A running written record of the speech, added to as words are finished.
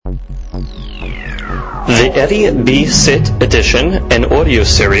The Eddie B. Sit edition and audio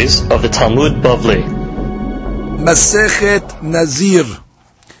series of the Talmud Bavli. Masechet Nazir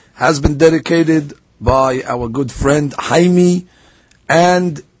has been dedicated by our good friend Yomi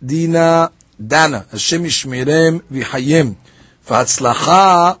and Dana. Hashem Yishmerem v'Hayim.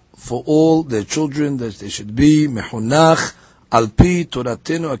 V'Hatzlacha for all their children, that they should be mechunach al pi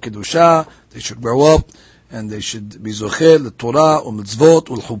Toratenu HaKedusha. They should grow up and they should be zocher l'Torah u'mitzvot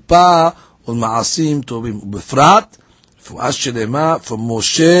u'l'chuppah u'l'ma'asim tovim u'befrat. Fu'as shelema for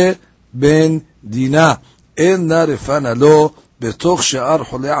Moshe ben Dina. אלנה רפנה לו בתוך שאר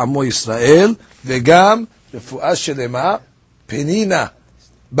חולי עמו ישראל, וגם רפואה שלמה פנינה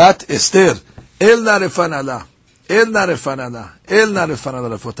בת אסתר. אלנה רפנה לה, אלנה רפנה לה, אלנה רפנה לה,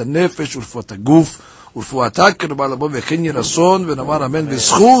 רפואת הנפש ורפואת הגוף ורפואתה קרבה לבוא וכן יהי רצון, ונאמר אמן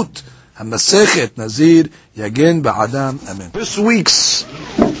בזכות המסכת נזיר יגן בעדם אמן. This week's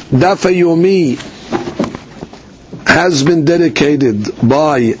דף היומי has been dedicated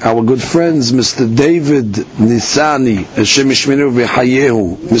by our good friends Mr. David Nisani, Hashem Yishmeru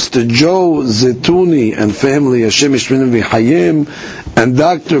v'Hayehu, Mr. Joe Zetuni and family, Hashem Yishmeru v'Hayim, and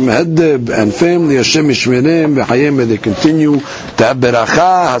Dr. Mehdeb and family, Hashem Yishmeru v'Hayim. May they continue to have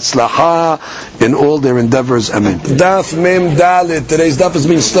beracha, hatzlacha in all their endeavors. Amen. Daf Mem Dalet. Today's daf is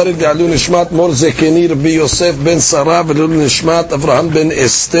being studied. Le'alu nishmat Mor Zekeni Rabbi Yosef ben Sarah, v'le'alu nishmat Avraham ben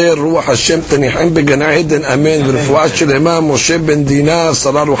Esther, Ruach Hashem tenichim began Eden. Amen. V'refuah שלמה משה בן דינה,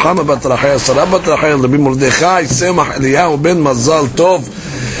 שרה רוחמה בת רחיה, שרה בת רחיה, רבי מרדכי, צמח אליהו בן מזל טוב.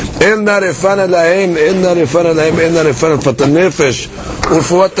 אלנה רפנה להם, אלנה רפנה להם, אלנה רפנה לפת הנפש,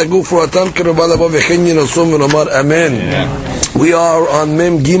 ורפואת הגוף ורפואתם קרבה לבוא וכן ינסום ונאמר אמן. We are on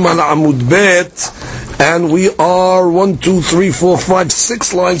Mem Gimal Amud Bet, and we are 1, 2, 3, 4, 5,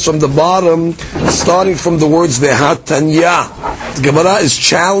 6 lines from the bottom, starting from the words Vehatanya. The Gemara is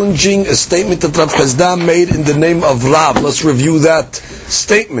challenging a statement that Rav Chazda made in the name of Rav. Let's review that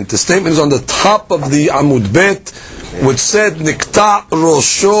statement. The statement is on the top of the Amud Bet, which said Nikta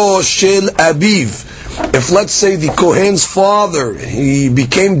Rosho Shel Abiv. If, let's say, the Kohen's father, he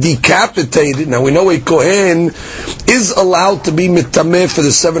became decapitated. Now we know a Kohen is allowed to be mitameh for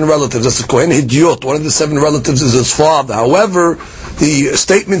the 7 relatives. That's the Kohen Hidyot. One of the 7 relatives is his father. However, the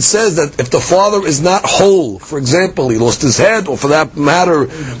statement says that if the father is not whole, for example, he lost his head, or for that matter,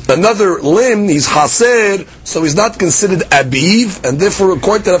 another limb, he's haser, so he's not considered abiv, and therefore,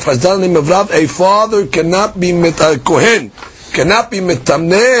 according to Rav Chazda, name of Rav, a father cannot be Kohen, cannot be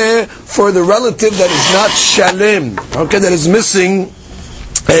mitameh for the relative that is not shalem, okay, that is missing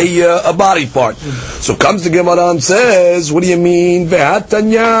a body part. So comes the Gemara and says, what do you mean?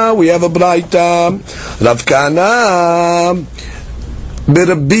 Ve'atanya, we have a braita. Rav Kana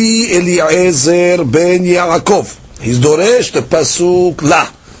Rabbi Eliezer ben Yaakov. He's doresh the pasuk la.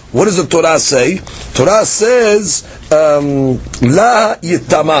 What does the Torah say? Torah says la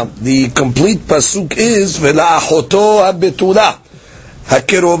yitama. The complete pasuk is vela achoto habetula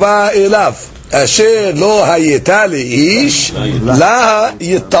hakerova elav asher lo hayeta leish la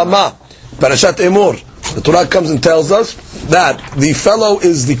yitama. Parashat Emor. The Torah comes and tells us that the fellow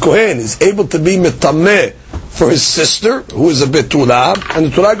is the Kohen, is able to be mitameh for his sister, who is a betula, and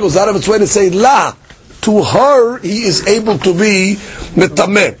the Torah goes out of its way to say la. To her, he is able to be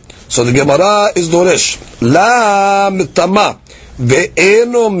mitameh. So the Gemara is doresh la mitama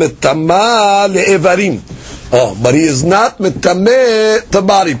ve'eno mitama le'evarim. Oh, but he is not mitameh to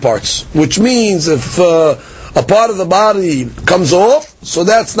body parts, which means if a part of the body comes off, so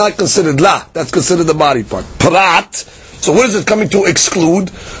that's not considered la. That's considered the body part. Prat. So what is it coming to exclude?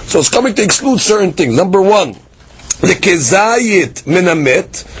 So it's coming to exclude certain things. Number 1, the kezayit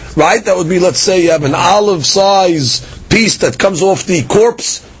minamet, right? That would be, let's say you have an olive size piece that comes off the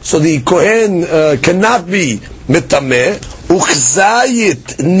corpse, so the Kohen cannot be mitameh.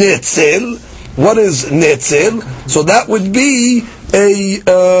 Uchzayit netzel. What is netzel? So that would be a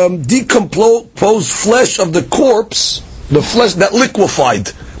decomposed flesh of the corpse, the flesh that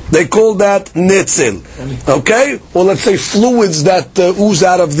liquefied. They call that netzel. Okay? Or let's say fluids that ooze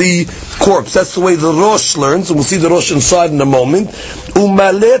out of the corpse. That's the way the Rosh learns, and we'll see the Rosh inside in a moment.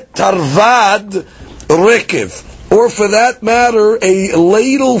 Umalet tarvad rekev. Or for that matter, a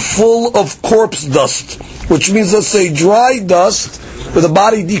ladle full of corpse dust. Which means, let's say, dry dust with the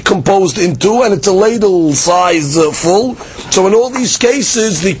body decomposed into, and it's a ladle size full. So in all these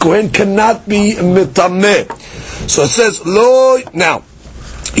cases, the Kohen cannot be mitameh. So it says, lo, now,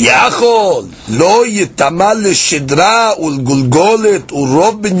 Yachol lo yitama leshidra ulgulgolet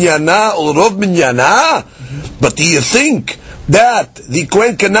urov binyana urov binyana. But do you think that the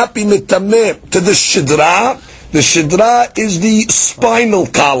Kohen cannot be mitameh to the shidra The shidra is the spinal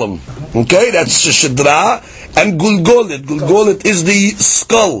column. Okay, that's the shidra. And gulgolet. Gulgolet is the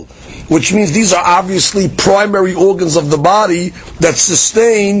skull, which means these are obviously primary organs of the body that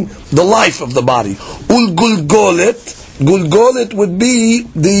sustain the life of the body. Gulgolet would be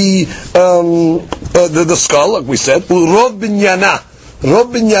the skull, like we said. Rov binyana.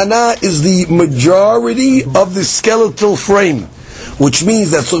 Rov binyana is the majority of the skeletal frame, which means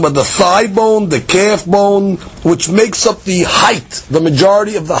that's about the thigh bone, the calf bone, which makes up the height, the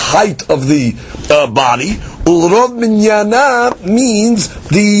majority of the height of the body. Ulrov minyana means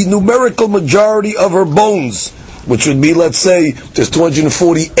the numerical majority of her bones, which would be, let's say, there's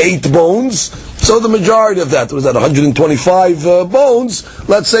 248 bones, so the majority of that was that 125 bones,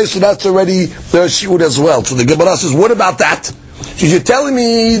 let's say, so that's already the shiur as well. So the Gemara says, what about that? You're telling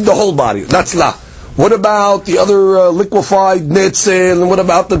me the whole body, that's la. What about the other liquefied netzel, and what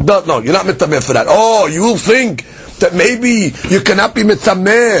about the dust? No, you're not mitameh for that. Oh, you will think that maybe you cannot be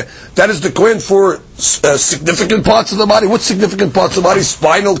mitameh. That is the Kohen for significant parts of the body. What significant parts of the body?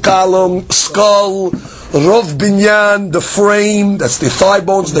 Spinal column, skull, rov binyan, the frame, that's the thigh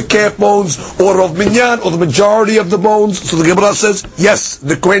bones, the calf bones, or rov binyan, or the majority of the bones. So the Gemara says, yes,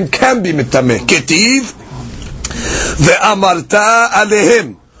 the Kohen can be mitameh. Ketiv, ve'amarta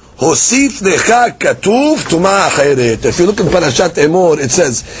alehem. Hosif lecha katuv tuma acheret. If you look in Parashat Emor, it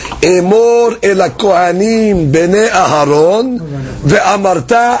says, Emor el hakohanim bnei Aharon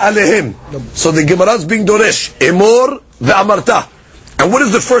ve'amarta alehem. So the Gemara is being doresh. Emor ve'amarta. And what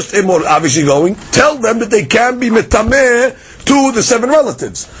is the first Emor obviously going? Tell them that they can be metameh to the 7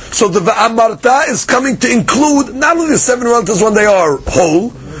 relatives. So the ve'amarta is coming to include not only the 7 relatives when they are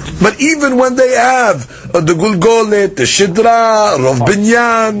whole, but even when they have the gulgolet, the shidra,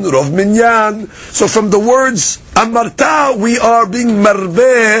 rov minyan. So from the words amarta, we are being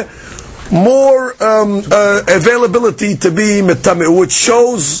marveh, more availability to be metameh, which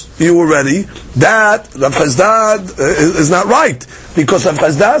shows you already that Rav Chazdad is not right, because Rav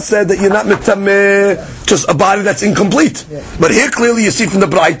Chazdad said that you're not metameh just a body that's incomplete. Yeah. But here clearly you see from the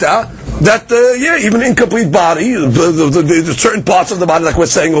Braita that even incomplete body, the certain parts of the body, like we're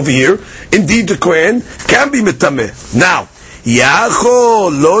saying over here, indeed the Kohen can be metameh. Now,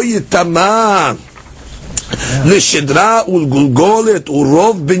 yacho lo yitamah l'shidra ulgulgolet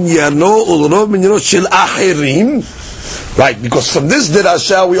urov binyano ulrov binyano shel achirim. Right, because from this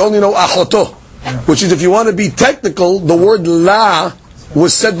dirasha we only know achoto, which is, if you want to be technical, the word la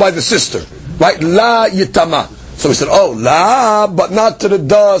was said by the sister. Right, la yitama. So we said, oh, la, but not to the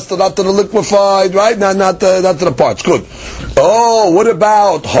dust, not to the liquefied, right? Not to the parts. Good. Oh, what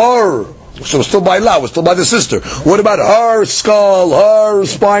about her? So we're still by la, we're still by the sister. What about her skull, her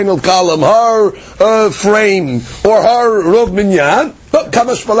spinal column, her frame, or her rov minyan?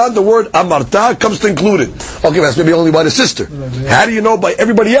 Kamashpalan, the word amarta comes to include it. Okay, that's maybe only by the sister. How do you know by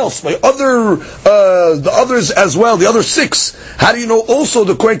everybody else, by the others as well, the other 6? How do you know also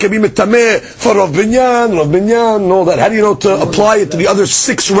the Kohen can be metameh for rov binyan, and all that? How do you know to apply it to the other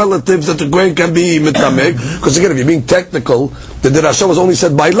 6 relatives that the Kohen can be metameh? Because again, if you're being technical, the dirasha was only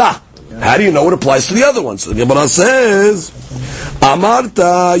said by la. How do you know it applies to the other ones? The Gemara says,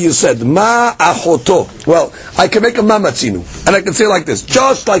 Amarta, you said, Ma achoto. Well, I can make a mamatzinu, and I can say like this,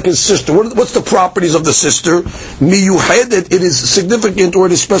 just like his sister. What's the properties of the sister? Miyuhedet, it is significant, or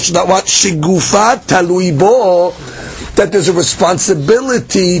it is special, that what? Shigufa talui bo, that there's a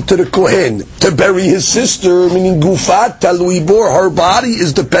responsibility to the Kohen to bury his sister, meaning gufat talui bo, her body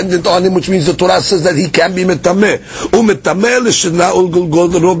is dependent on him, which means the Torah says that he can be metameh. Umetameh l'shidna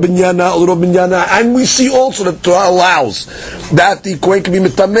ulgulgol rov binyana ul rov binyana, and we see also that the Torah allows that the Kohen can be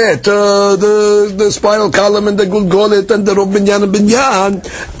metameh to the spinal column and the gulgolet and the rov binyana binyan.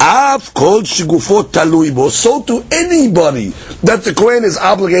 Af kol shigufot talui bo, so to anybody that the Kohen is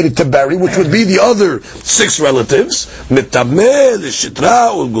obligated to bury, which would be the other 6 relatives, metameh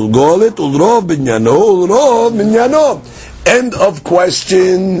l'shitra ulgulgolet ulrov binyano ulrov binyano. End of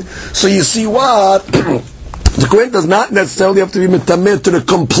question. So you see what? The Kohen does not necessarily have to be metameh to the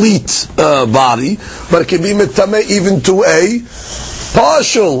complete body, but it can be metameh even to a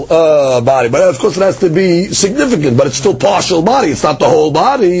partial body. But of course it has to be significant, but it's still partial body, it's not the whole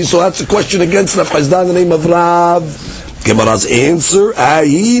body. So that's a question against Rav Chazdad in the name of Rav. Gemara's answer,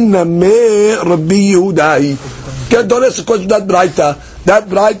 Ayi nameh Rabbi Yehuda. Don't ask the question that Braita. That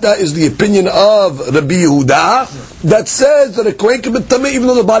Braita is the opinion of Rabbi Yehuda that says that a Kohen can be tameh even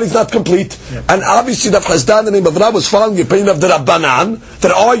though the body is not complete. Yeah. And obviously Rav Chazdad in the name of Rav was following the opinion of the Rabbanan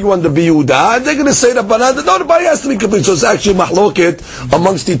that argue on the Rabbi Yehuda, and they're going to say Rabbanan that no, the body has to be complete. So it's actually mahloket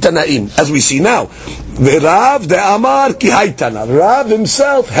amongst the Tanaim, as we see now. V'Rav de Amar ki haytana. Rav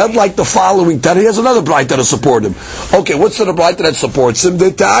himself held like the following. He has another braita to support him. Okay, what's the braita that supports him?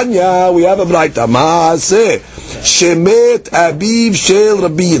 The Tanya, we have a braita. Maaseh shemet abiv shel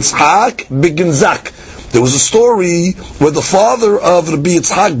Rabbi Yitzhak b'Ginzak. There was a story where the father of Rabbi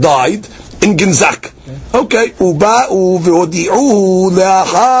Yitzhak died in Ginzak. Okay, uba'u v'odi'uhu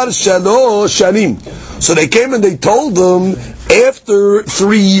le'achar shalosh shanim. So they came and they told him after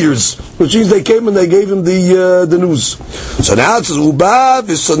 3 years, which means they came and they gave him the news. So now it says uba.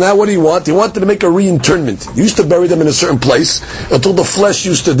 So now what do you want? He wanted to make a reinterment. He used to bury them in a certain place until the flesh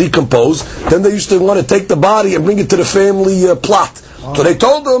used to decompose. Then they used to want to take the body and bring it to the family plot. So they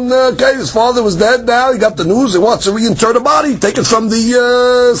told him, okay, his father was dead now, he got the news, he wants to reinter the body, take it from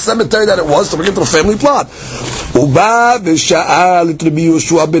the cemetery that it was to bring it to the family plot. So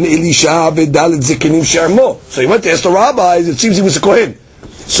he went to ask the rabbis, it seems he was a kohen.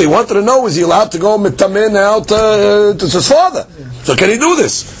 So he wanted to know, is he allowed to go mitameh now to his father? So can he do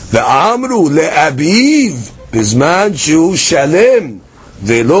this? Ve'amru le'abiv bizman shu shalem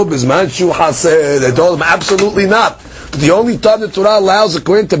ve'lo bizman shu haseh. They told him, absolutely not. The only time the Torah allows a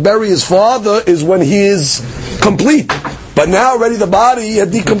kohen to bury his father is when he is complete. But now already the body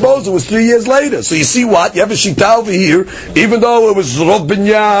had decomposed. It was 3 years later. So you see what? You have a shita over here, even though it was rov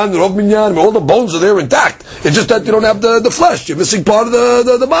binyan, all the bones are there intact. It's just that you don't have the flesh. You're missing part of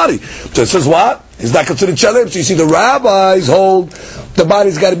the body. So it says what? It's not considered shalem. So you see the rabbis hold the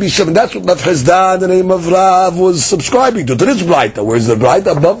body's got to be shalem. That's what Rav Chizdan, the name of Rav, was subscribing to this braita. Whereas the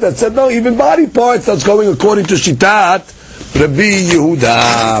braita above that said, no, even body parts, that's going according to Shitat Rabbi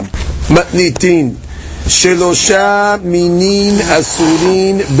Yehuda. Matnitin. Shelosha minin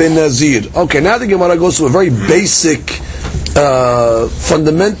asurin ben Nazir. Okay, now the Gemara goes to a very basic,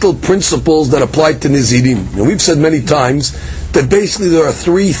 fundamental principles that apply to Nazirim. And we've said many times that basically there are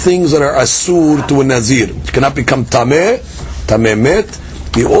 3 things that are asur to a Nazir. You cannot become tameh met.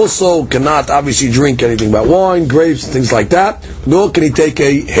 He also cannot obviously drink anything but wine, grapes, things like that. Nor can he take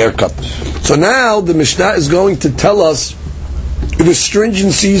a haircut. So now the Mishnah is going to tell us the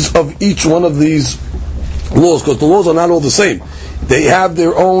stringencies of each one of these laws, because the laws are not all the same. They have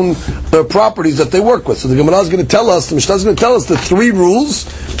their own properties that they work with. So the Gemara is going to tell us, the Mishnah is going to tell us the 3 rules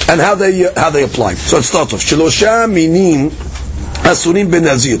and how they apply. So it starts off. Shelosha minin asurim ben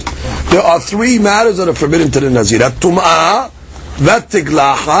Nazir. There are 3 matters that are forbidden to the Nazir. Tum'ah,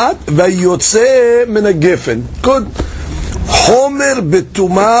 v'tiglachat, v'yotze min ha-gefen. Good. Homer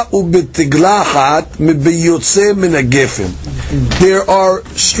betumah u'betiglachat v'yotze min ha-gefen. There are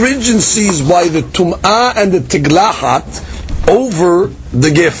stringencies by the tum'ah and the tiglachat over the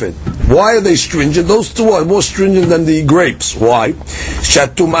gefen. Why are they stringent? Those 2 are more stringent than the grapes. Why?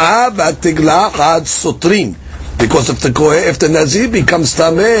 Shatum'ah v'tiglachat sotrin. Because if the Nazir becomes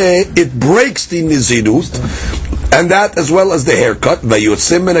tameh, it breaks the Nazirut, and that as well as the haircut.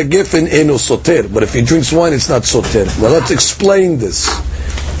 V'yotze min ha-gefen eno soter. But if he drinks wine, it's not soter. Well, let's explain this.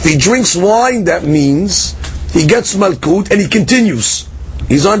 If he drinks wine, that means he gets malkut and he continues.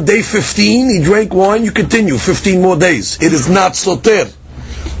 He's on day 15, he drank wine, you continue 15 more days. It is not soter.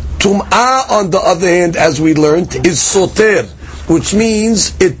 Tum'ah, on the other hand, as we learned, is soter, which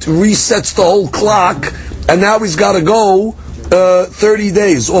means it resets the whole clock, and now he's got to go 30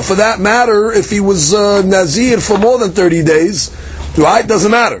 days. Or for that matter, if he was Nazir for more than 30 days, right,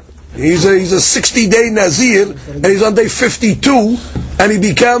 doesn't matter. He's a 60-day Nazir, and he's on day 52, and he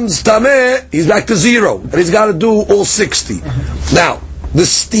becomes Tameh, he's back to 0, and he's got to do all 60. Now, the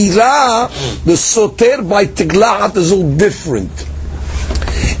stira, the soter by tigla'at is all different.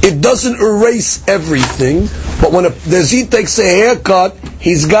 It doesn't erase everything, but when a Nazir takes a haircut,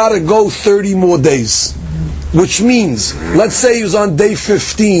 he's got to go 30 more days. Which means, let's say he was on day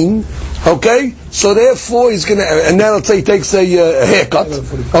 15, okay? So therefore he's gonna, and now let's say he takes a haircut,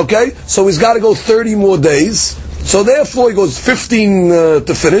 okay? So he's got to go 30 more days. So therefore he goes 15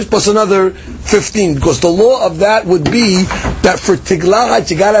 to finish, plus another 15, because the law of that would be that for tigla'at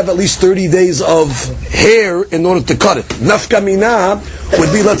you got to have at least 30 days of hair in order to cut it. Nafka mina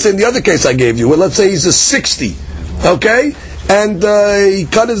would be, let's say in the other case I gave you, well, let's say he's a 60, okay? And he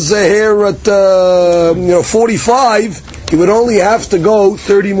cut his hair at 45, he would only have to go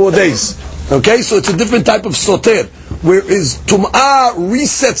 30 more days. Okay, so it's a different type of soter. Whereas tum'ah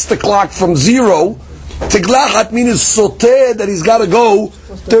resets the clock from 0, tiglachat means soter that he's got to go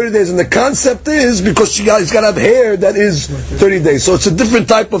 30 days. And the concept is because he's got to have hair that is 30 days. So it's a different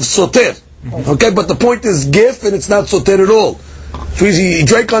type of soter. Okay, but the point is gif, and it's not soter at all. So he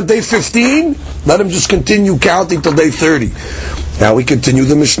drank on day 15, let him just continue counting till day 30. Now we continue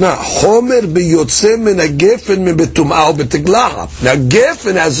the Mishnah. Homer b'yotzeh min ha-gefen min betum'ah u'betiglacha. Now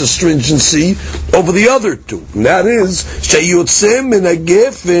gefen has a stringency over the other two. And that is, sheyotzeh min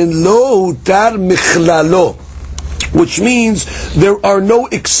ha-gefen lo hutar michlalo. Which means there are no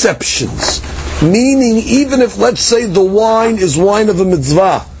exceptions. Meaning, even if, let's say, the wine is wine of a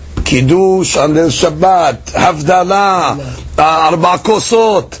mitzvah, Kiddush, Anel Shabbat, Havdalah, Arba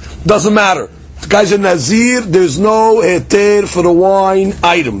Kosot, doesn't matter. The guy's a Nazir, there's no heter for the wine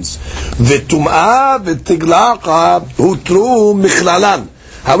items. V'tum'ah v'tiglacha hutru michlalan.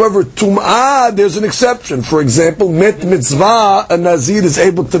 However, tum'ah, there's an exception. For example, met mitzvah, a Nazir is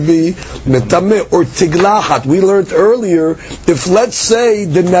able to be metameh, or tiglachat. We learned earlier, if let's say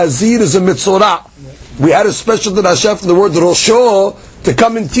the Nazir is a mitzorah, we had a special drasha for the word rosho, to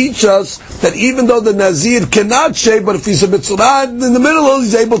come and teach us that even though the Nazir cannot shave, but if he's a mitzvah in the middle,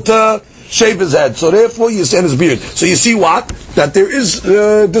 he's able to shave his head. So therefore, you stand his beard. So you see what? That there is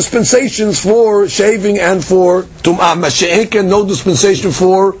dispensations for shaving and for tum'ah. Mashiach, no dispensation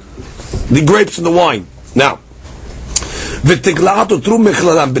for the grapes and the wine. Now, v'tiglachat utru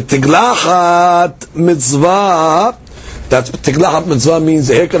mechlalam. V'tiglachat mitzvah. That's tiglachat mitzvah means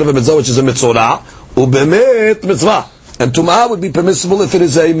a haircut of a mitzvah, which is a mitzvah. Ubemet mitzvah. And tum'ah would be permissible if it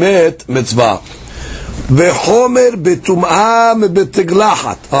is a met mitzvah. Ve'chomer betum'ah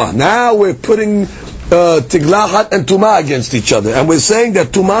be'tiglachat. Now we're putting tiglachat and tum'ah against each other. And we're saying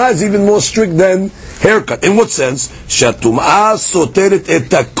that tum'ah is even more strict than haircut. In what sense? Shatum'ah soteret et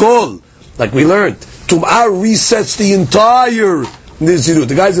hakol. Like we learned. Tum'ah resets the entire Nazirut.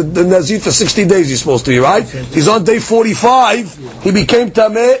 The guy's a Nazir for 60 days he's supposed to be, right? He's on day 45. He became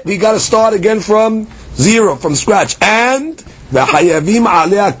tameh. He got to start again from zero, from scratch. And v'hayavim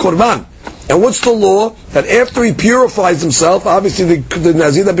aleh korban. And what's the law? That after he purifies himself, obviously the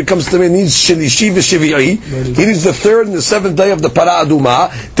Nazir that becomes tameh needs shilishi v'shivi'i. He needs the third and the seventh day of the para aduma.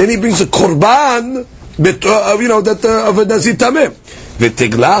 Then he brings a korban, of a Nazir tameh.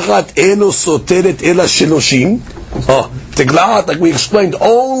 V'tiglachat eno soteret ela shiloshim. Tiglachat, like we explained,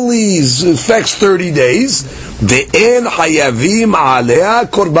 only affects 30 days. Ve'en hayavim alea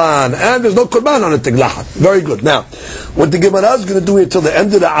korban. And there's no korban on a tiglachat. Very good. Now, what the Gemara is going to do here till the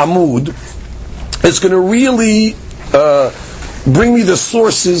end of the Amud, it's going to really bring me the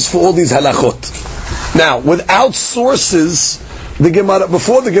sources for all these halachot. Now, without sources, the Gemara,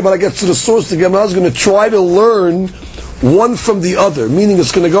 before the Gemara gets to the source, the Gemara is going to try to learn one from the other, meaning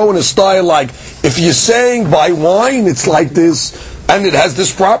it's going to go in a style like, if you're saying by wine it's like this, and it has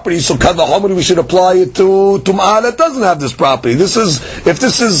this property, so kavahamri we should apply it to tum'ah that doesn't have this property. If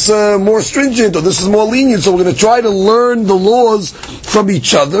this is more stringent, or this is more lenient, so we're going to try to learn the laws from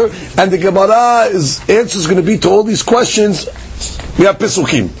each other, and the Gemara's answer is going to be to all these questions. We have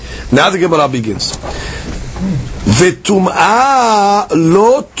Pesukim. Now the Gemara begins. V'tum'ah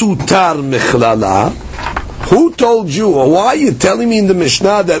lo tutar mechlala. Who told you, or why are you telling me in the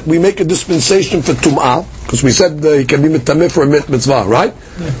Mishnah that we make a dispensation for tum'ah? Because we said he can be mitameh for a mitzvah, right?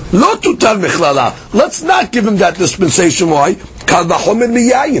 Lo tutar mechlala. Let's not give him that dispensation. Why? Kal v'chomer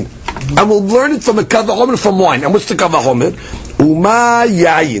miyayin. And we'll learn it from a kal v'chomer from wine. And what's the kal v'chomer? Uma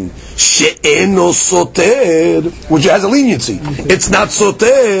yayin. She'eno soter, which has a leniency. It's not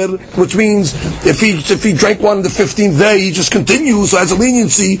soter, which means if he drank one on the 15th day, he just continues, so has a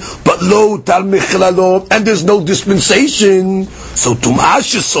leniency. But lo tar mechlalo, and there's no dispensation. So tum'ah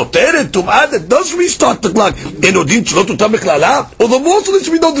she'soter, tum'ah that does restart the clock. Enodin shelo tutar mechlala, or the more so there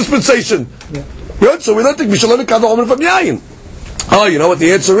should be no dispensation. Right? So we don't think we should learn a kal v'chomer from yayin. You know what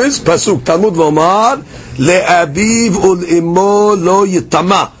the answer is? Pasuk Talmud v'omar le'abiv ul'imo lo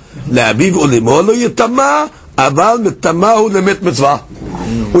yitama. Le'abiv ul'imo lo yitama, aval mitamahu le'met mitzvah.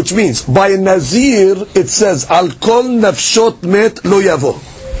 Which means, by a Nazir, it says, al kol nafshot met lo yavo.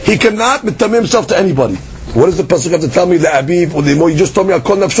 He cannot mitameh himself to anybody. What does the pasuk have to tell me? Le'abiv ul'imo, you just told me al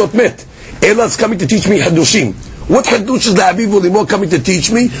kol nafshot met. Elah is coming to teach me hadushim. What hadush is the Abiv Ulimor coming to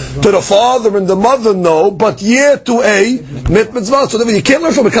teach me? To the father and the mother, no, but to a mit mitzvah. So therefore you can't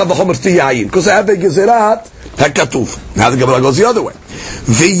learn from a kal v'chomer to yayin, because I have a gezerat hakatuv. Now the Gemara goes the other way.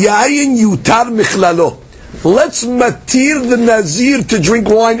 V'yayin yutar michlalo. Let's matir the Nazir to drink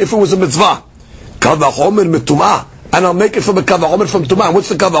wine if it was a mitzvah. Kal v'chomer mitumah. And I'll make it from a kal v'chomer from tumah. What's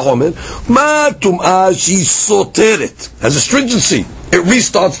the kal v'chomer? Ma tumah she soteret. Has a stringency. It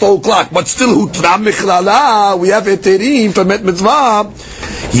restarts the whole clock, but still hutra michlala. We have eterim for met mitzvah.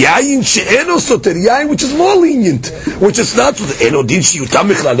 Yayin she'eno soter, yayin which is more lenient, which is not eno din she'utra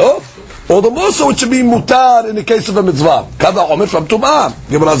michlalo. Or the more so it should be mutar in the case of a mitzvah. Kava omer from tumah.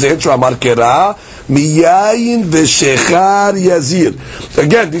 Gemara's answer amar kera miyayin v'shechar yazir.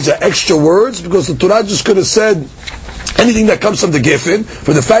 Again, these are extra words because the Torah just could have said anything that comes from the Geffen,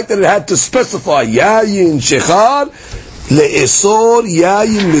 for the fact that it had to specify Yayin Shechar, Le'esor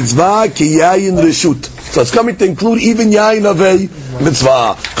Yayin Mitzvah Ki Yayin Reshut. So it's coming to include even Yayin of a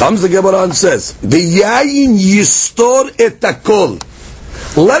Mitzvah. Comes the Gemara and says, the Yayin Yistor Et Hakol.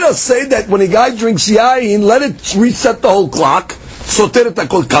 Let us say that when a guy drinks Yayin, let it reset the whole clock. Soter Et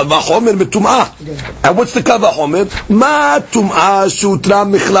Hakol. Kal Vachomer Betum'ah. And what's the Kal Vachomer? Ma Tum'ah Shutra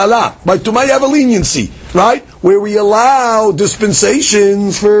Michlala. By Tum'ah you have a leniency, right? Where we allow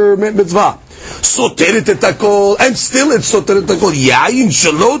dispensations for mitzvah. Soteret et hakol, and still it's soteret et hakol. Yayin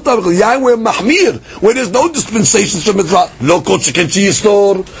shalot hakol, yayin where mahmir, where there's no dispensations for mitzvah. Lo kol sheken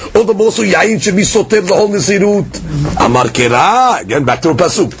yistor. All the more so yayin should be soter the whole nesirut. Amar kera, again back to the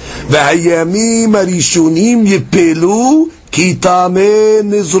pasuk. V'hayamim harishonim yipelu ki tameh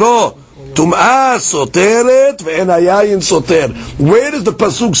nizro. Tum'ah soteret ve'en hayayin soter. Where does the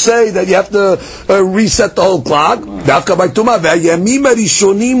pasuk say that you have to reset the whole clock? Dafka by tum'ah. Ve'ayamim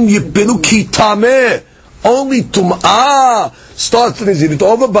harishonim yipelu ki tameh. Only tum'ah starts the nizirut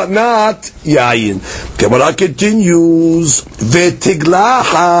over, but not yayin. Gemara continues.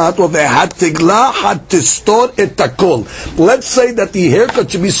 Ve'tiglachat or ve'hatiglachat tistor et hakol. Let's say that the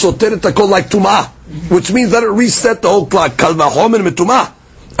haircut should be soter et hakol like tum'ah, which means that it reset the whole clock. Kal vachomer metum'ah.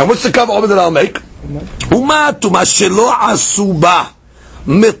 And what's the kavod that I'll make? Uma tuma shelo asuba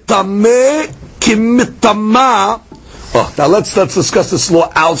mitame kimitama. Oh, now let's discuss this law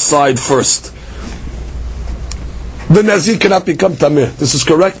outside first. The Nazir cannot become tameh. This is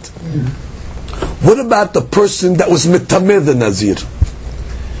correct. What about the person that was mitameh the Nazir?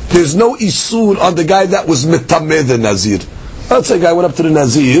 There's no isur on the guy that was mitameh the Nazir. Let's say a guy went up to the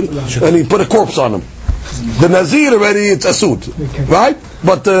Nazir and he put a corpse on him. The Nazir already, it's asud, right?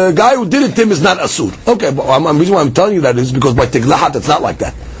 But the guy who did it to him is not asud. Okay, but the reason why I'm telling you that is because by tiglahat it's not like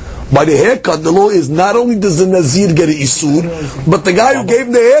that. By the haircut, the law is not only does the Nazir get an isud, but the guy who gave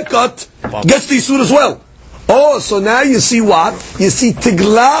him the haircut gets the isud as well. Oh, so now you see what? You see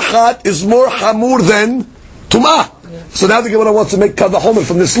tiglahat is more hamur than tum'ah. So now the Gemara wants to make kavahomer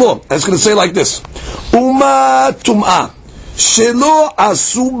from this law. And it's going to say like this. Uma tum'ah. Shelo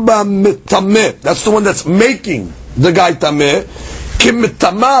asuba mitameh. That's the one that's making the guy tameh.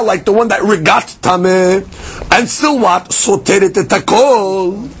 Kimitama, like the one that regat tameh. And still what? Soteret et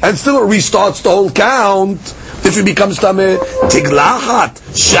hakol. And still it restarts the whole count. If he becomes tameh. Tiglachat.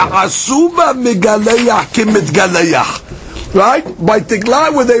 Sha'asuba megalayach kimitgalayach. Right? By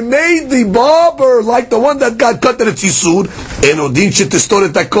tiglah, where they made the barber like the one that got cut, that it's yisur. Enodin shetistor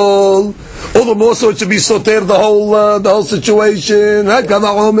et hakol. All the more so it should be soter the whole situation. Right? Kama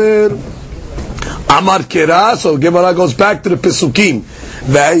Omer. Amar Kera. So Gemara goes back to the Pesukim.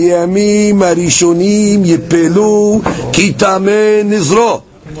 Vayamim harishonim yipelu ki tameh nizro.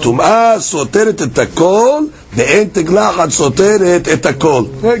 Tum'ah soteret et hakol ve'en tiglachat soteret et hakol.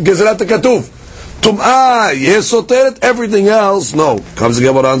 Gezerat HaKatuv. Tum'ah yes soteret, everything else no. Comes the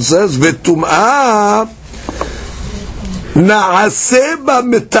Gemara and says v'tum'ah na'aseba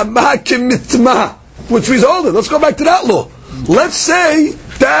mitama kimitma, which means hold it. Let's go back to that law. Let's say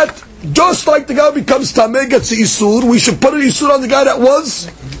that just like the guy who becomes tameh gets the isur, we should put an isur on the guy that was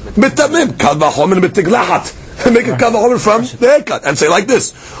mitamim. Kal vachomer mitiglachat. Make a kal vachomer from the haircut and say like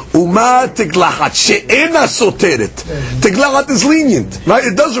this: Uma tiglachat she'ena soteret. Tiglachat is lenient, right?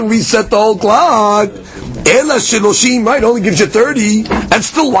 It doesn't reset the whole clock. Ela sheloshim, right? Only gives you 30, and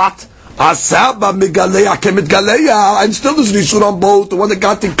still what? Asaba megaleya kemitgaleya, and still there's an issue on both, the one that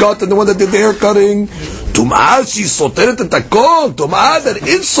got the cut and the one that did the hair cutting. Tum'ah she soteret et hakol, tum'ah that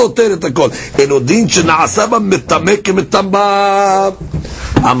is soteret et hakol. Enodin she'na'asaba mitameh kemitama.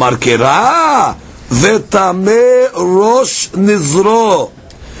 Amar kera vetameh rosh nizro.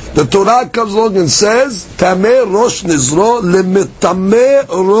 The Torah comes along and says tameh rosh nizro lemitameh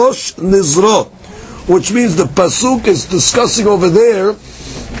rosh nizro, which means the pasuk is discussing over there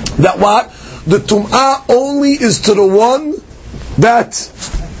that what? The tum'ah only is to the one that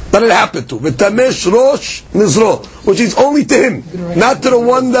it happened to. V'tamesh rosh nizro, which is only to him, not to the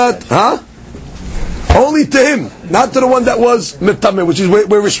one that, only to him, not to the one that was mitameh, which is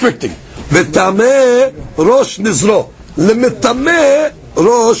we're restricting. V'tameh rosh nizro, lemitameh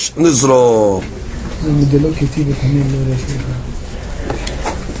rosh nizro.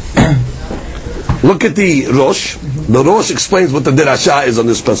 Look at the Rosh. The Rosh explains what the Dirasha is on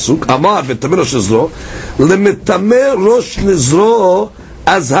this pasuk. Amar v'tameh rosh nizro, lemitameh rosh nizro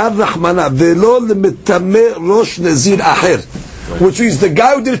azhar rahmana velo lemitameh rosh nazir aher, which means the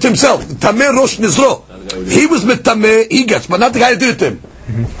guy who did it to himself. Tameh rosh nizro. He was mitameh, he gets, but not the guy who did it to him.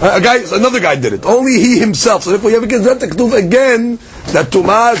 Another guy did it. Only he himself. So if we ever get that again, that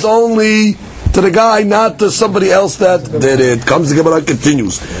tumah is only to the guy, not to somebody else that did it. Comes the Gemara,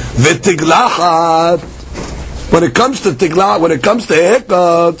 continues. V'tiglachat. When it comes to tigla, when it comes to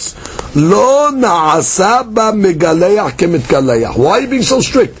haircuts, lo na'asa ba megaleach kemitgaleach. Why are you being so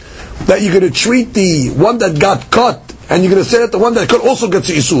strict that you're going to treat the one that got cut and you're going to say that the one that cut also gets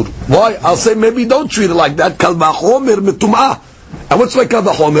isur? Why? I'll say maybe don't treat it like that. Kal v'chomer mitum'ah. And what's like kal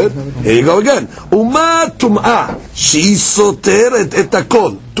v'chomer? Here you go again. Uma tum'ah. She soteret et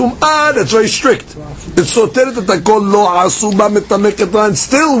hakol. Tum'ah, that's very strict. It's soteret et hakol lo asu ba mitameh ketan. And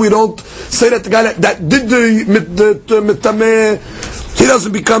still we don't say that the guy that did the mitameh, he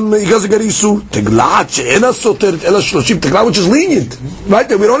doesn't get isu. Tiglat she'ena soteret ela shloshim. Tiglat, which is lenient, right?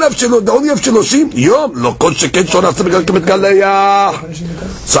 We don't have shloshim. They only have shloshim. Yom lo kol sheken shonaf tebegal kemitgaleach.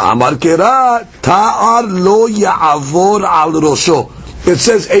 So amar kera ta'ar lo ya'avor al rosho. It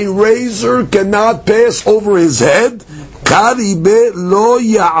says a razor cannot pass over his head. Karibe lo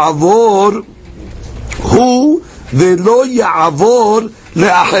ya'avor hu ve'lo ya'avor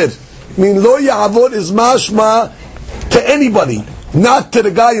le'acher. I mean, lo ya'avor is mashma to anybody. Not to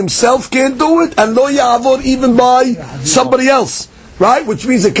the guy himself can't do it, and lo ya'avor even by somebody else, right? Which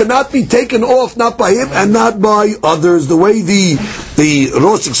means it cannot be taken off, not by him and not by others. The way the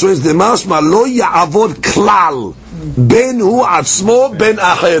Rosh explains the mashma, lo ya'avor klal, ben hu atzmo ben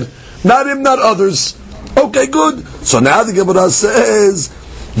acher, not him, not others. Okay, good. So now the Gemara says,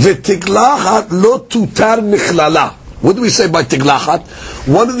 v'tiglachat lo tutar nichlala. What do we say by tiglachat?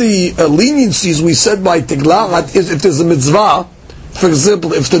 One of the leniencies we said by tiglachat is if there's a mitzvah. For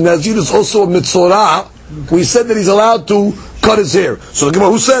example, if the Nazir is also a mitzorah, we said that he's allowed to cut his hair. So the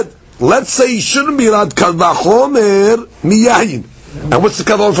Gemara, who said, let's say he shouldn't be allowed kal v'chomer miyayin. And what's the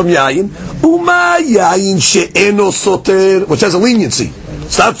kavod from yayin? Uma yayin she'eno soter, which has a leniency.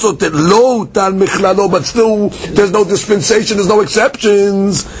 It's not soter lo tal michlalo, but still there's no dispensation, there's no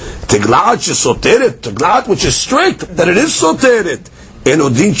exceptions. Tiglat she'soteret, tiglat which is strict, that it is soteret.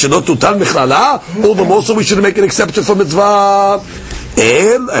 Enodin shenot tutar michlala. All the more so we should make an exception for mitzvah.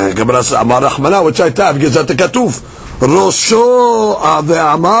 Gemara says Amar Rachmana, which I have gives that the Katuf. Rosho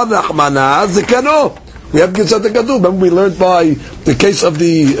ve'Amar Rachmana zekano. We have gives that the Katuf. Remember we learned by the case of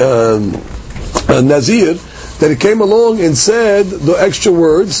the Nazir that it came along and said the extra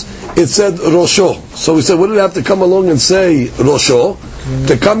words. It said Rosho. So we said, what did it have to come along and say Rosho?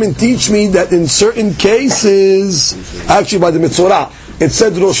 To come and teach me that in certain cases, actually by the Mitzorah, it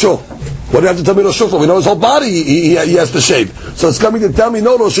said Rosho. What do you have to tell me Rosho for? We know his whole body he has to shave. So it's coming to tell me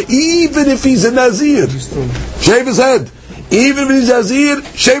no Rosho, even if he's a Nazir, shave his head. Even if he's a Nazir,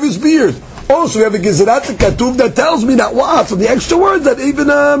 shave his beard. Also, we have a Gezerat Katuv that tells me that from the extra words that even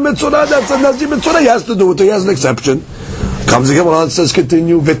a Mitzorah, that's a Nazir Mitzorah, he has to do it. He has an exception. Comes again and says,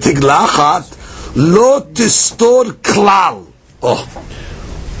 continue, V'tiglachat lo tistor klal. Oh.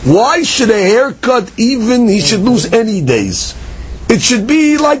 Why should a haircut even he should lose any days? It should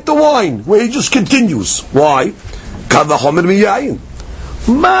be like the wine, where he just continues. Why? Kavachomer miyayin.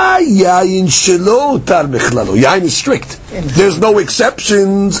 Ma yayin shelo tar mechlalo. Yayin is strict. There's no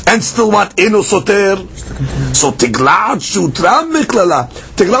exceptions, and still what? Eno soter. So tiglat shutra mechlala.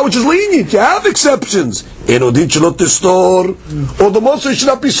 Tiglat, which is lenient, you have exceptions. Eno din shelo tistor. Or the most it should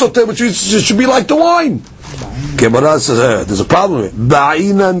not be soter, which means it should be like the wine. Gemara says, there's a problem with it.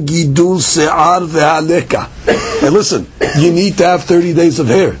 Ba'inan gidul se'ar ve'aleka. And listen, you need to have 30 days of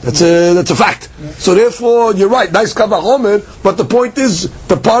hair. That's a fact. So therefore, you're right, nice kavachomer, but the point is,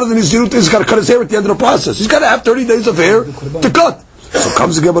 the part of the Nazirut is he's got to cut his hair at the end of the process. He's got to have 30 days of hair to cut. So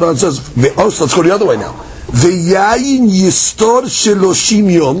comes the Gemara and says, so let's go the other way now. Ve'yayin yistor sheloshim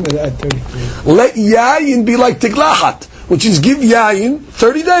yom. Let yayin be like tiglachat, which is give yayin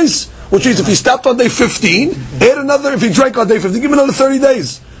 30 days. Which means if he stopped on day 15, add another, if he drank on day 15, give him another 30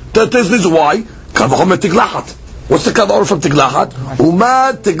 days. This is why. Kavachomer tiglachat. What's the kavor from tiglachat?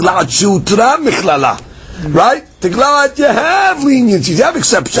 Uma tiglat shutra michlala. Right? Tiglat, you have leniencies, you have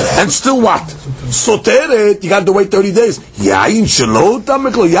exceptions. And still what? Soteret, you got to wait 30 days. Yain shalota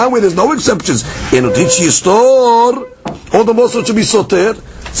miklo, Yahweh, there's no exceptions. Enotich yistor, all the more so to be soter.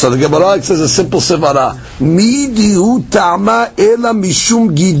 So the Gemara says a simple sevara. Midihu ta'ama ela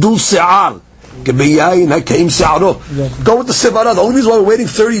mishum gidul se'ar. Go with the sevara. The only reason why we're waiting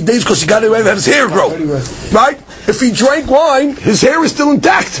 30 days because he got to have his hair grow. Right? If he drank wine, his hair is still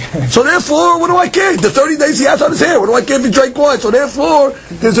intact. So therefore, what do I care? The 30 days he has on his hair. What do I care if he drank wine? So therefore,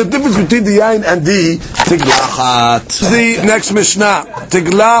 there's a difference between the yain and the tiglachat. The next Mishnah.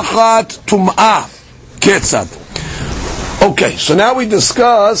 Tiglachat tum'ah. Ketzad. Okay, so now we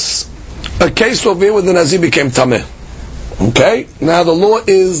discuss a case over here where the Nazir became Tameh. Okay? Now the law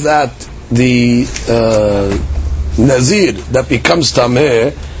is that the Nazir that becomes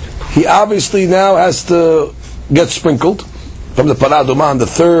Tameh, he obviously now has to get sprinkled from the paraduma on the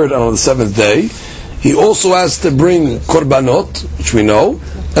 3rd and on the 7th day. He also has to bring korbanot, which we know,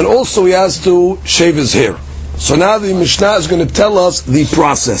 and also he has to shave his hair. So now the Mishnah is going to tell us the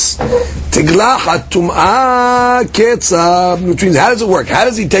process. Tiglach hatum'ah ketzah, which means how does it work? How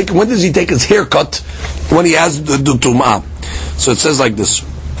does he take? When does he take his haircut? When he has the tum'ah. So it says like this.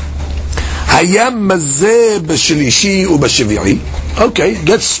 Hayam mazeh b'shlishi u'b'shvi'i. Okay,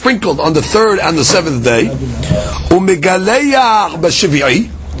 gets sprinkled on the 3rd and the 7th day. U'megaleyach b'shvi'i.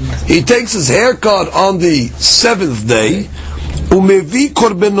 He takes his haircut on the 7th day. U'mevi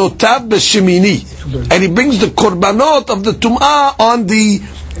korbenotav b'shemini. And he brings the korbanot of the tum'ah on the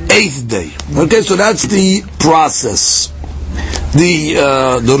 8th day. Okay, so that's the process.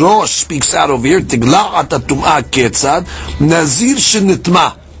 The Rosh speaks out over here. Tigla'at tum'ah ketzad Nazir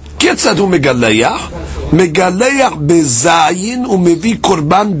shenitma ketzad hu megaleyach bezayin umevi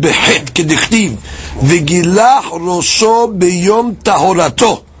korban bechet kedichtiv v'gilach rosho beyom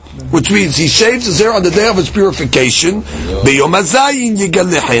tahorato, which means he shaves his hair on the day of his purification. Beyom hazayin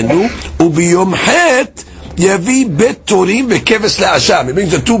yigalechenu ubeyom het yavi bet torim vekeves le'asham. He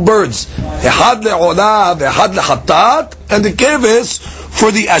brings the 2 birds, echad le'olah ve'echad le'chatat, and the keves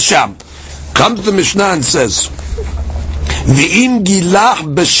for the asham. Comes the Mishnah and says, V'im gilach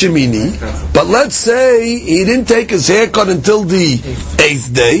b'shemini, but let's say he didn't take his haircut until the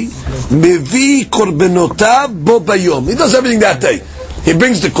 8th day. Mevi korbenotav bo bayom. He does everything that day. He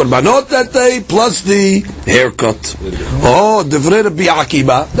brings the korbanot that day plus the haircut. Oh, Divrei Rabbi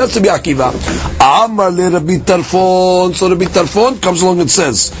Akiva. That's Rabbi Akiva. Amar le Rabbi Tarfon. So Rabbi Tarfon comes along and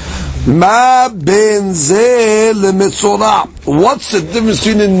says, Ma ben zeh le metzorah. What's the difference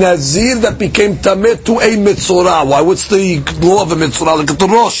between a Nazir that became tameh to a metzorah? Why? What's the law of a metzorah? Look at the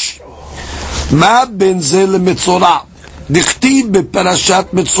Rosh. Ma ben zeh le metzorah. Dichtiv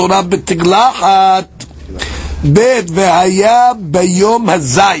beparashat metzorah betiglachat. Bet v'haya bayom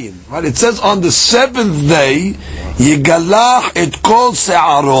hazayin. Right? It says on the 7th day, yigalach et kol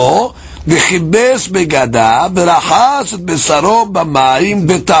se'aro v'chibes begada v'rachas et besaro b'mayim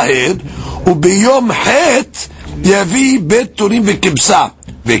betahir u'biyom het yavi bet turim v'kibsa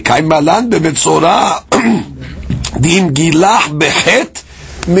v'kaimalan bemetzorah d'im gilach behet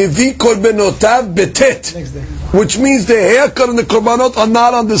mevi korbenotav betet, which means the haircut and the korbanot are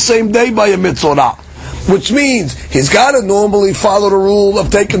not on the same day by a metzorah. Which means he's got to normally follow the rule of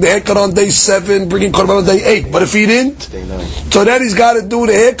taking the haircut on day 7, bringing korban on day 8. But if he didn't, so then he's got to do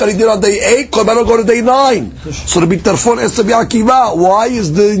the haircut he did on day 8, korban will go to day 9. So the Tarfon asks Rabbi Akiva, why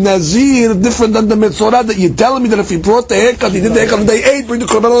is the Nazir different than the Metzorah that you're telling me that if he brought the haircut, he did the haircut on day 8, bring the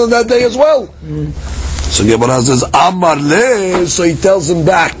korban on that day as well? So Gemara says, Amar le, so he tells him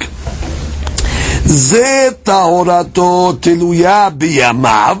back, Ze tahorato tiluya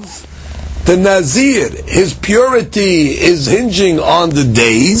biyamav. The Nazir, his purity is hinging on the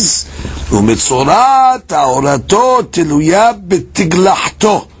days. U'mitzorah ta'orato tiluya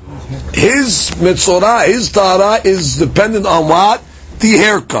b'tiglachto. His mitzorah, his tahara is dependent on what? The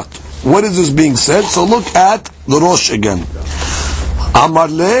haircut. What is this being said? So look at the Rosh again. Amar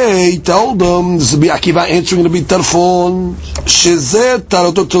le, he told him, this is Akiva answering to be Tarfon, Shezeh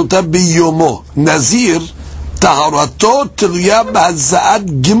ta'orato tiluya biyomo. Nazir, taharato tiluya b'hazaat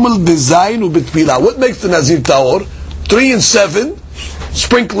gimel b'zayin u'b'tpilah. What makes the Nazir tahor? 3 and 7,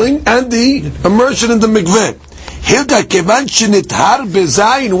 sprinkling, and the immersion in the mikveh. Hilda kevan shenithar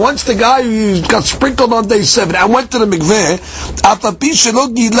b'zayin. Once the guy who got sprinkled on day 7 and went to the mikveh, afapi shelo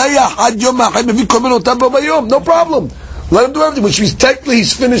gilayah ad yom ha'chad mevi korbanot bayom. No problem. Let him do everything, which means technically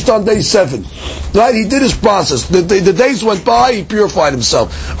he's finished on day 7. Right? He did his process. The days went by, he purified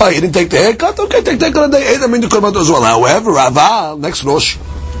himself. Oh, he didn't take the haircut? Okay, take the haircut on day 8, I mean the korban as well. However, Rava, next Rosh,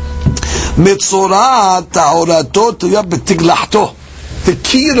 Mitzorah ta'orato tuya b'tiglachto. The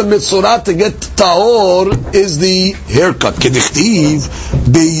key to Mitzorah to get ta'or is the haircut. Kedichtiv,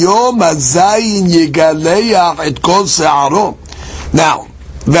 b'yom hazayin yigaleyach et kol se'aro. Now,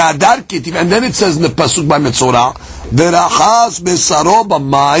 v'adar kitiv, and then it says in the pasuk by Mitzorah, v'rachas besaro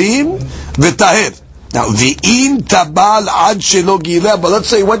b'mayim v'tahir. Now, v'im tabal ad shelo gileh, but let's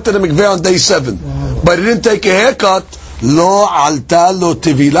say he went to the mikveh on day 7, but he didn't take a haircut, lo alta lo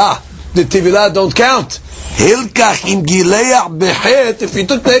tevilah. The tevilah don't count. Hilkach im gileach bechet, if he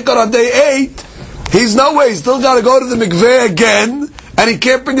took the haircut on day 8, he's no way, he's still got to go to the mikveh again, and he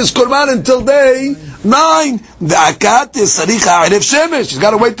can't bring his korban until day 9. The akat is saricha erev shemesh. He's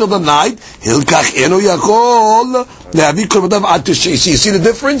got to wait till the night. Hilkach eno yakol lehavi korban ad tishri. You see the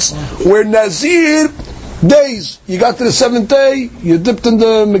difference? Where Nazir days, you got to the 7th day, you dipped in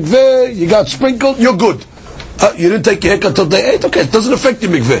the mikveh, you got sprinkled, you're good. You didn't take your haircut till day 8. Okay, it doesn't affect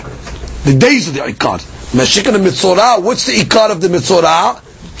your mikveh. The days of the ikar. Mashik and the mitzorah, what's the ikar of the mitzorah?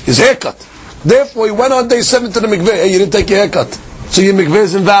 His haircut. Therefore, he went on day 7 to the mikveh. Hey, you didn't take your haircut. So your mikveh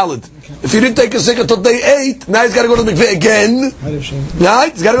is invalid. If you didn't take his haircut till day 8, now he's got to go to the mikveh again.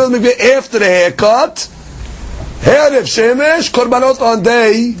 Right? He's got to go to the mikveh after the haircut. Erev Shemesh, korbanot on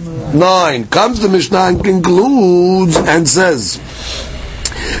day 9. Comes the Mishnah and concludes and says,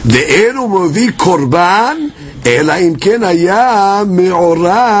 Ve'enu movi korban, ela im ken haya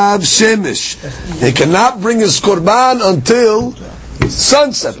me'orav shemesh. He cannot bring his korban until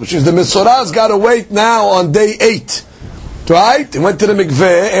sunset, which is the Mitzorah's got to wait now on day 8. Right? He went to the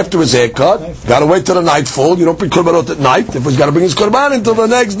mikveh after his haircut. Got to wait till the nightfall. You don't bring korbanot at night. Therefore, he's got to bring his korban until the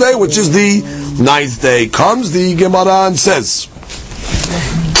next day, which is the 9th day. Comes the Gemara and says,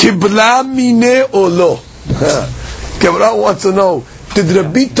 Kibla mine olo. Gemara wants to know, did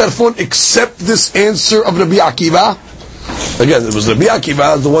Rabbi Tarfon accept this answer of Rabbi Akiva? Again, it was Rabbi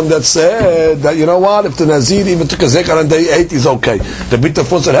Akiva, the one that said that, you know what, if the Nazir even took a zekar on day 8, he's okay. Rabbi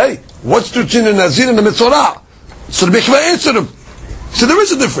Tarfon said, hey, what's between the Nazir and the Mitzorah? So Rabbi Akiva answered him. So there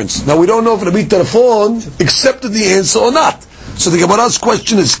is a difference. Now we don't know if Rabbi Tarfon accepted the answer or not. So the Gemara's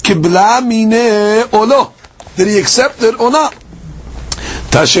question is, Kibla mine or no? Did he accept it or not?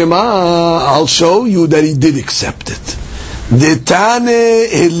 Tashema, I'll show you that he did accept it. Detane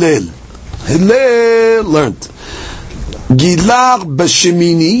Hillel. Hillel learned. Gilar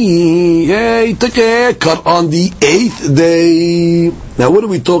b'shemini. Yeah, he took a haircut on the 8th day. Now what are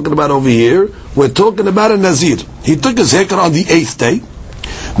we talking about over here? We're talking about a Nazir. He took his haircut on the 8th day.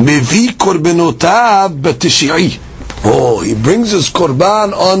 Mevi korbenotav b'tishi'i. Oh, he brings his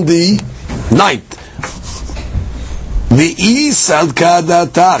korban on the 9th. Ve'isal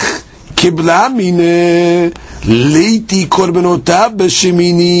kadatach kibla mine leiti korbenotav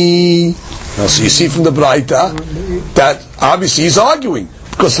b'shemini. Now, so you see from the Braita that obviously he's arguing,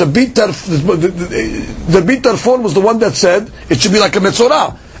 because the Tarfon was the one that said it should be like a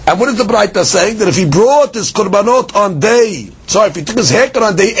Metzorah. And what is the Braita saying? That if he brought his korbanot on if he took his haircut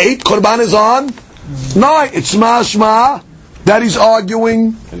on day 8, korban is on 9. It's mashma that he's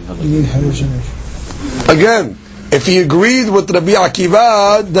arguing. Again, if he agreed with Rabbi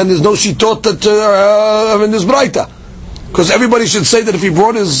Akiva, then there's no shitot that in this Braita. Because everybody should say that if he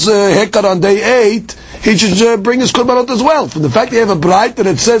brought his haircut on day 8, he should bring his korbanot as well. From the fact that you have a Braita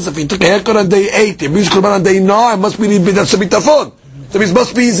that says if he took a haircut on day 8, he brings korban on day 9, must be that's a bitafon. So he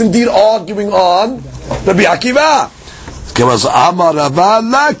must be indeed arguing on Rabbi Akiva.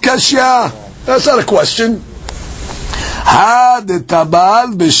 That's not a question. Ha de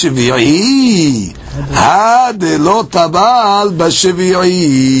tabal b'shvi'i. Ha de lo tabal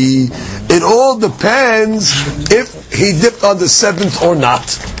b'shvi'i. It all depends if he dipped on the 7th or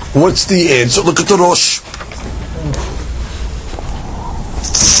not. What's the answer? Look at the Rosh.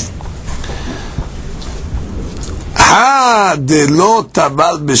 Ha de lo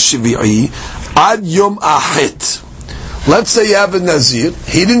tabal b'shvi'i ad yom achet. Let's say you have a Nazir.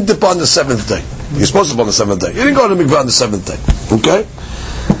 He didn't dip on the 7th day. He's supposed to dip on the 7th day. He didn't go to the mikveh on the 7th day. Okay?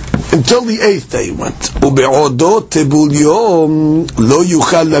 Until the 8th day he went. Ube'odo tebul yom lo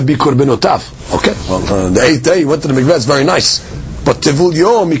yuchal labi korbenotav. Okay? Well, the 8th day he went to the mikveh. It's very nice. But tebul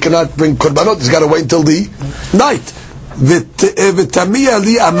yom he cannot bring korbanot. He's got to wait until the night. V'tamiyah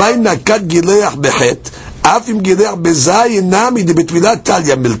li amay nakat gileach bechet. אף אם גילח בזין נמי דבטבילת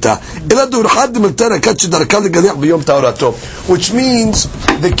טליה מילתה אלא דורחת דמילתה נקת שדרכה לגלח ביום טהרתו. Which means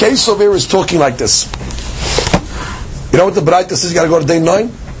the case over here is talking like this. You know what the Braita says? You got to go to day 9?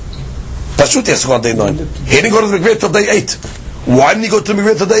 Pashut has to go on day 9. He didn't go to the mikveh till day 8. Why didn't he go to the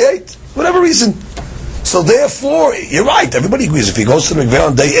mikveh till day 8? Whatever reason. So therefore, you're right, everybody agrees. If he goes to the mikveh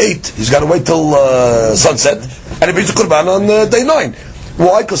on day 8, he's got to wait till sunset, and he brings the Qurban on day 9.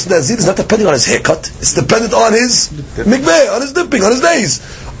 Why? Because Nazir is not depending on his haircut. It's dependent on his mikveh, on his dipping, on his days.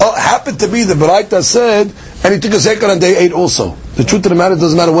 Happened to be the Baraita said, and he took his haircut on day 8 also. The truth of the matter,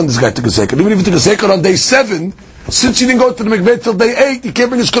 doesn't matter when this guy took his haircut. Even if he took his haircut on day 7, since he didn't go to the mikveh till day 8, he can't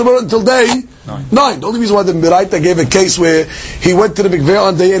bring his korban until day 9. The only reason why the Baraita gave a case where he went to the mikveh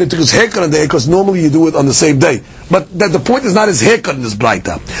on day 8 and took his haircut on day 8, because normally you do it on the same day. But that the point is not his haircut in this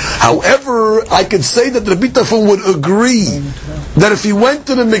Baraita. However, I could say that the Rabbi Tarfon would agree that if he went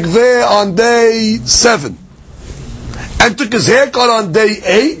to the mikveh on day 7 and took his haircut on day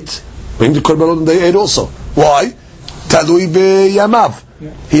 8, bring the korban on day 8 also. Why? Talui b'yamav.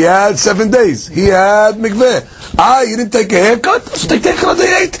 He had 7 days. He had mikveh. He didn't take a haircut, so take the haircut on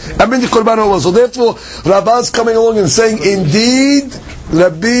day 8 and bring the korban also. So therefore, Rabbah's coming along and saying, indeed,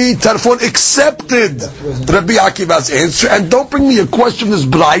 Rabbi Tarfon accepted Rabbi Akiva's answer, and don't bring me a question from this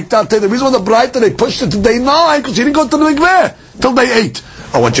Braita. The reason why the Braita, they pushed it to day 9, because he didn't go to the mikveh till day 8.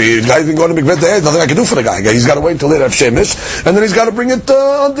 I want you guys can go to mikveh today. There's nothing I can do for the guy. He's got to wait until later of Shemesh, and then he's got to bring it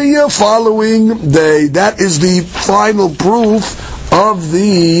on the following day. That is the final proof of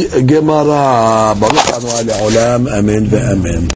the Gemara. Baruch Anu Olam. Amen ve'amen.